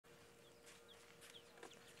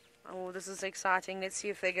Oh, this is exciting. Let's see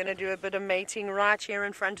if they're going to do a bit of mating right here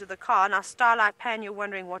in front of the car. Now, Starlight Pan, you're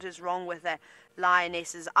wondering what is wrong with the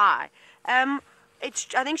lioness's eye. I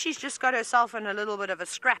think she's just got herself in a little bit of a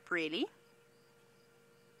scrap, really.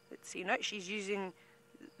 Let's see. No, she's using...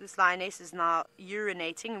 This lioness is now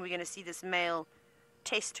urinating, and we're going to see this male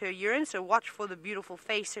test her urine. So watch for the beautiful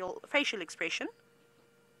facial expression.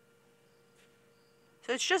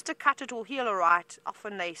 So it's just a cut, it will heal alright.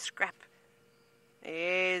 Often they scrap.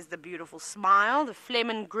 There's the beautiful smile, the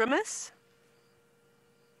Flehmen Grimace.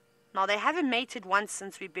 Now, they haven't mated once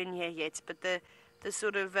since we've been here yet, but the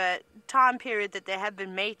sort of time period that they have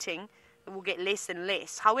been mating, it will get less and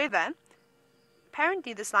less. However,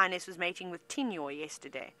 apparently this lioness was mating with Chitwa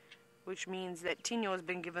yesterday, which means that Chitwa has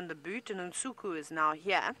been given the boot, and Nsuku is now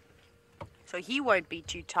here. So he won't be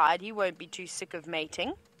too tired, he won't be too sick of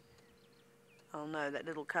mating. Oh no, that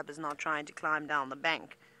little cub is now trying to climb down the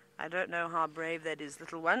bank. I don't know how brave that is,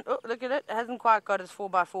 little one. Oh, look at it. It hasn't quite got his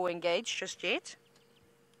 4x4 engaged just yet.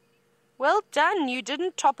 Well done. You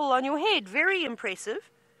didn't topple on your head. Very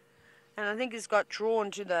impressive. And I think he's got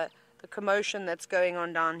drawn to the commotion that's going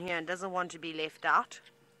on down here and doesn't want to be left out.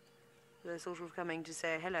 They're sort of coming to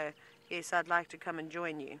say, hello, yes, I'd like to come and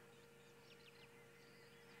join you.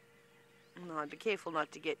 No, be careful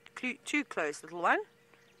not to get too close, little one.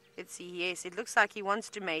 Let's see, yes, it looks like he wants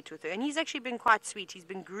to mate with her. And he's actually been quite sweet. He's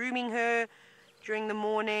been grooming her during the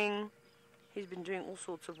morning. He's been doing all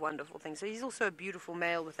sorts of wonderful things. So he's also a beautiful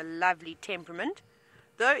male with a lovely temperament.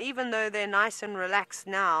 Though, even though they're nice and relaxed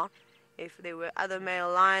now, if there were other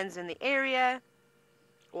male lions in the area,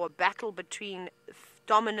 or a battle between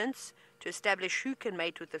dominants to establish who can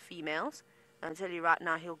mate with the females, I'll tell you right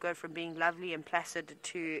now, he'll go from being lovely and placid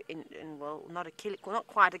to, well, not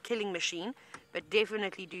quite a killing machine, but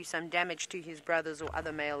definitely do some damage to his brothers or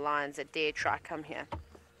other male lions that dare try come here.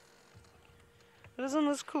 But isn't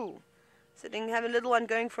this cool? Sitting, have a little one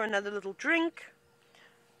going for another little drink.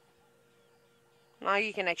 Now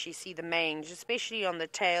you can actually see the mange, especially on the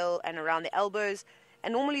tail and around the elbows,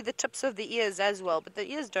 and normally the tips of the ears as well, but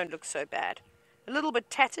the ears don't look so bad. A little bit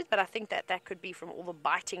tattered, but I think that could be from all the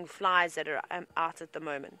biting flies that are out at the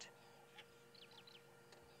moment.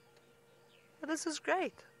 But this is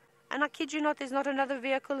great. And I kid you not, there's not another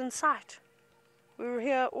vehicle in sight. We were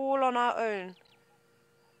here all on our own.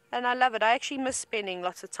 And I love it. I actually miss spending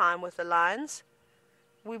lots of time with the lions.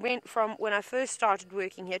 We went from when I first started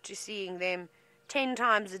working here to seeing them 10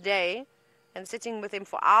 times a day and sitting with them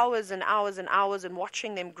for hours and hours and hours and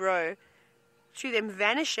watching them grow, to them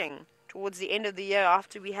vanishing towards the end of the year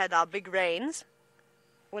after we had our big rains.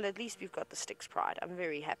 Well, at least we've got the Styx pride. I'm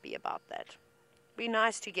very happy about that. Be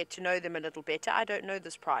nice to get to know them a little better. I don't know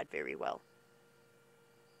this pride very well.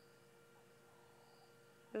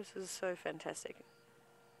 This is so fantastic.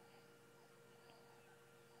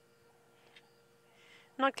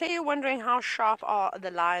 Now, Claire, you're wondering how sharp are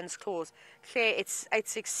the lion's claws. Claire, it's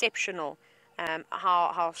exceptional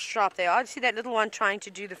how sharp they are. See that little one trying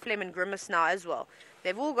to do the Flehmen Grimace now as well.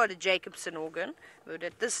 They've all got a Jacobson organ, but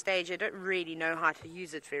at this stage they don't really know how to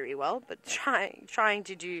use it very well, but trying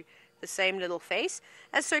to do the same little face.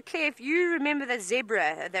 And so, Claire, if you remember the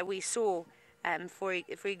zebra that we saw, for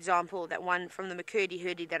example, that one from the McCurdy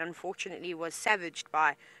herdie that unfortunately was savaged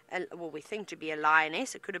by, what we think to be a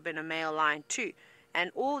lioness. It could have been a male lion too. And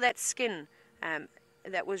all that skin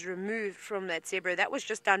that was removed from that zebra, that was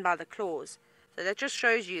just done by the claws. So that just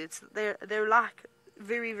shows you they're like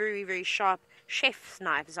very, very, very sharp chef's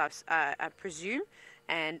knives, I presume,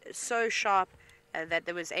 and so sharp that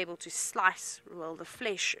they was able to slice, well, the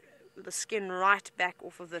flesh, the skin right back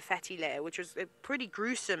off of the fatty layer, which was pretty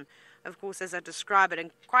gruesome, of course, as I describe it,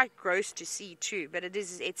 and quite gross to see too. But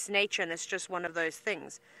it's nature, and it's just one of those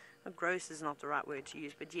things. Gross is not the right word to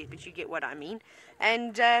use, but you get what I mean.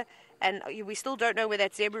 And we still don't know where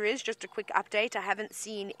that zebra is. Just a quick update. I haven't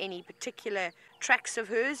seen any particular tracks of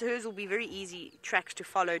hers. Hers will be very easy tracks to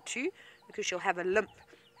follow too, because she'll have a limp.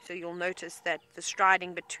 So you'll notice that the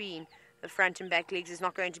striding between the front and back legs is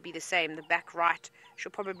not going to be the same. The back right,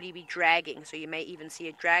 she'll probably be dragging, so you may even see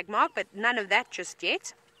a drag mark, but none of that just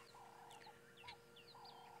yet.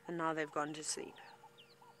 And now they've gone to sleep.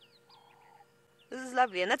 This is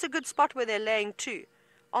lovely, and that's a good spot where they're laying too,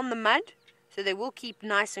 on the mud, so they will keep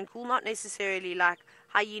nice and cool, not necessarily like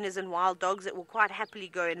hyenas and wild dogs that will quite happily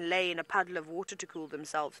go and lay in a puddle of water to cool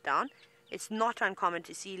themselves down. It's not uncommon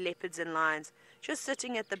to see leopards and lions just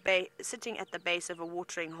sitting at the base of a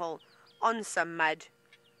watering hole on some mud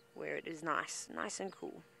where it is nice and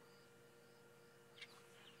cool.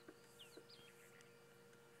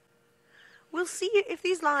 We'll see if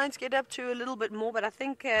these lions get up to a little bit more, but I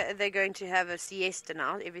think they're going to have a siesta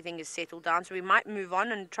now. Everything is settled down, so we might move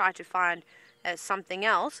on and try to find something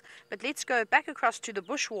else. But let's go back across to the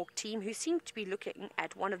bushwalk team, who seem to be looking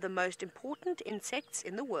at one of the most important insects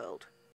in the world.